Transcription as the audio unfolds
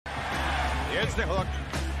Here's the hook.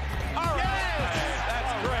 All right. Yes!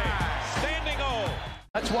 That's great. Standing O.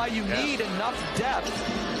 That's why you need enough depth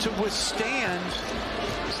to withstand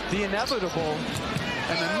the inevitable.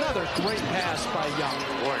 And another great pass by Young.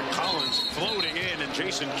 Boy, Collins floating in, and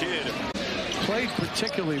Jason Kidd played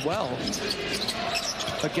particularly well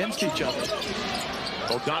against each other.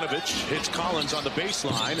 Bogdanovich hits Collins on the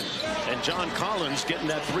baseline, and John Collins getting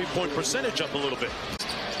that three-point percentage up a little bit.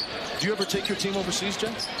 Do you ever take your team overseas,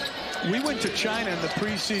 Jeff? We went to China in the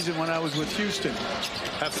preseason when I was with Houston.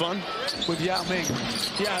 Have fun? With Yao Ming.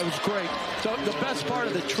 Yeah, it was great. So the best part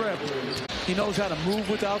of the trip, he knows how to move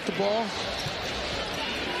without the ball.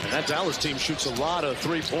 And that Dallas team shoots a lot of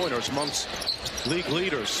three-pointers amongst league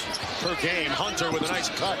leaders per game. Hunter with a nice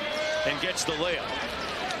cut and gets the layup.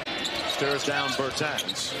 Stares down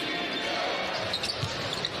Bertans.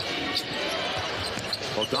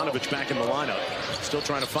 Bogdanovich back in the lineup. Still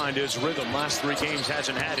trying to find his rhythm. Last 3 games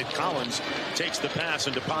hasn't had it. Collins takes the pass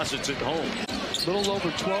and deposits it home. A little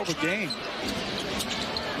over 12 a game.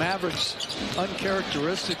 Mavericks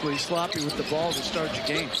uncharacteristically sloppy with the ball to start your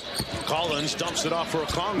game. Collins dumps it off for a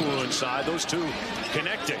Okongwu inside. Those two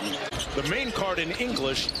connecting. The main card in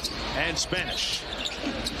English and Spanish.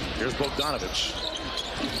 Here's Bogdanovich.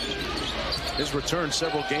 His return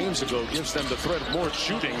several games ago gives them the threat of more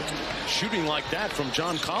shooting. Shooting like that from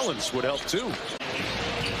John Collins would help too.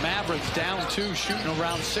 Mavericks down 2, shooting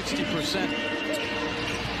around 60%.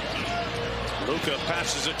 Luka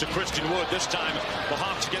passes it to Christian Wood. This time the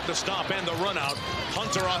Hawks get the stop and the run out.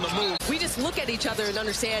 Hunter on the move. We just look at each other and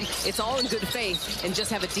understand it's all in good faith and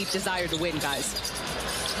just have a deep desire to win, guys.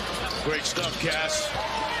 Great stuff, Cass.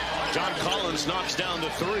 John Collins knocks down the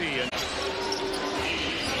 3. And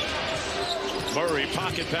Murray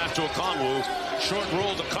pocket pass to Okongwu. Short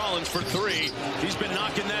roll to Collins for 3. He's been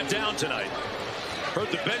knocking that down tonight. Heard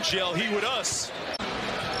the bench yell, he with us.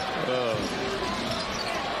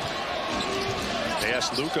 They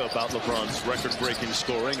asked Luka about LeBron's record-breaking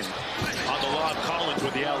scoring, and on the lob, Collins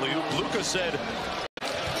with the alley-oop. Luka said,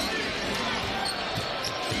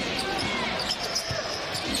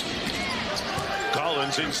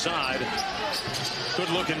 Collins inside.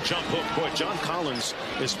 Good-looking jump hook. Boy, John Collins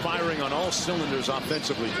is firing on all cylinders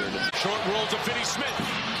offensively here. Short roll to Finney-Smith.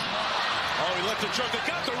 Oh, he left it short. They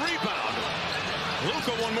got the rebound.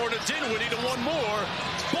 Luka one more to Dinwiddie to one more.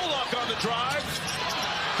 Bullock on the drive.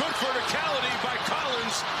 Good verticality by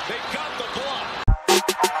Collins. They